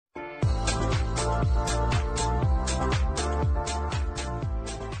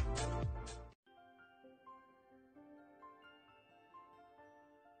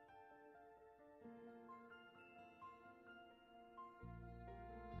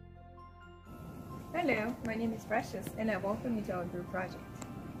Hello, my name is Precious and I welcome you to our group project.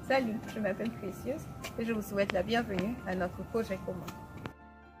 Salut, je m'appelle Précieuse et je vous souhaite la bienvenue à notre projet commun.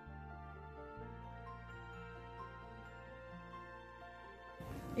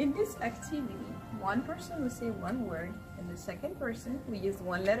 In this activity, one person will say one word and the second person will use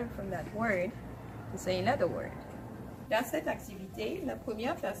one letter from that word to say another word. Dans cette activité, la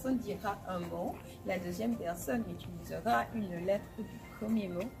première personne dira un mot, la deuxième personne utilisera une lettre du premier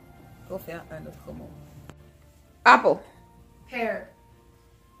mot pour faire un autre mot. Apple. Pear.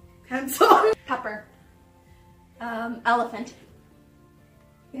 Pencil. Pepper. Elephant.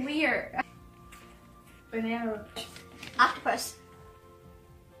 Weird. Banana. Octopus.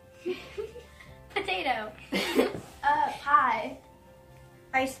 Potato. Pie.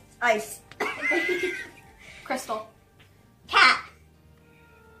 Ice. Crystal. Cat.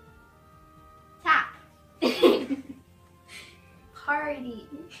 Tap. Party.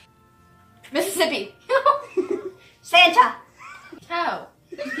 Mississippi. Santa. Toe.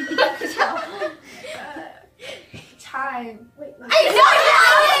 Time. Wait. I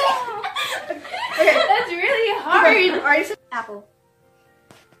know. Okay. That's really hard. Alright. Apple.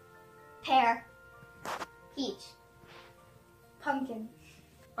 Pear. Peach. Pumpkin.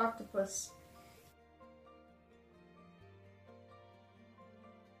 Octopus.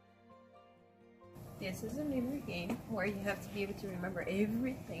 This is a memory game where you have to be able to remember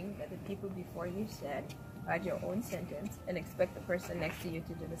everything that the people before you said, add your own sentence, and expect the person next to you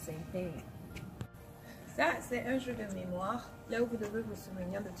to do the same thing. Ça, c'est un jeu de mémoire, là où vous devez vous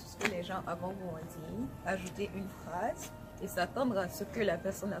souvenir de tout ce que les gens avant vous ont dit, ajouter une phrase et s'attendre à ce que la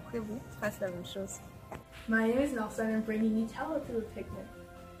personne après vous fasse la même chose. My name is Nelsa and I'm bringing Nutella to the picnic.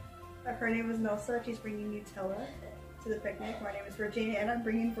 Her name is Nelsa, she's bringing Nutella to the picnic. My name is Virginia and I'm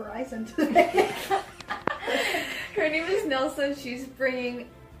bringing Verizon to the picnic. Her name is Nelsa, she's bringing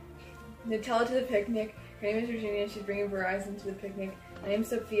Nutella to the picnic. Her name is Virginia, she's bringing Verizon to the picnic. My name is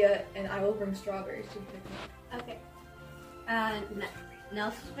Sophia and I will bring strawberries to the picnic. Okay.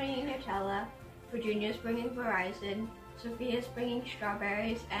 Nelson's bringing Nutella, Virginia's bringing Verizon, Sophia's bringing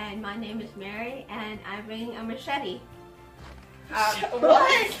strawberries, and my name is Mary and I'm bringing a machete.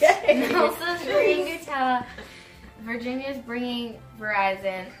 What? Nelson's bringing Nutella, Virginia's bringing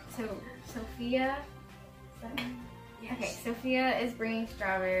Verizon, so Sophia, Yes. okay, Sophia is bringing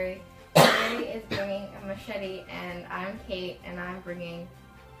strawberry, Mary is bringing a machete, and I'm Kate and I'm bringing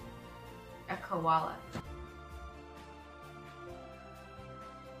a koala.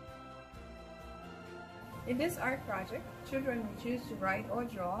 In this art project, children will choose to write or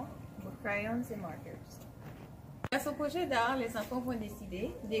draw with crayons and markers. Dans ce projet d'art, les enfants vont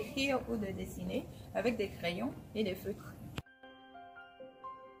décider d'écrire ou de dessiner avec des crayons et des feutres.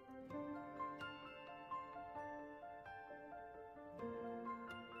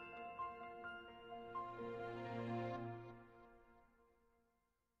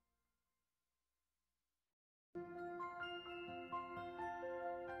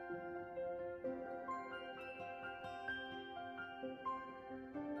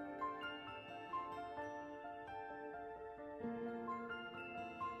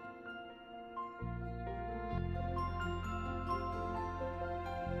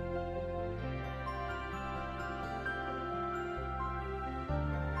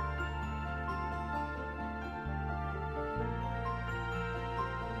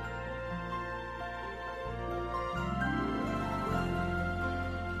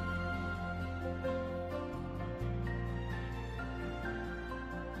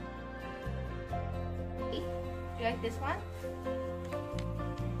 Do you like this one?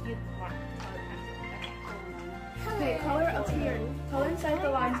 You want colored pencil. Okay. Okay, color up here. Color inside the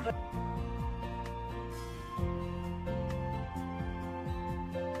lines.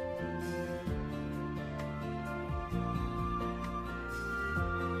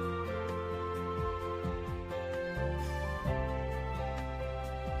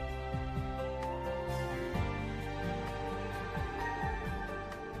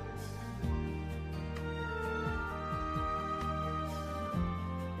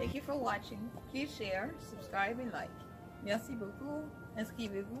 Thank you for watching. Please share, subscribe and like. Merci beaucoup.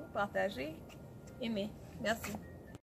 Inscrivez-vous, partagez, aimez. Merci.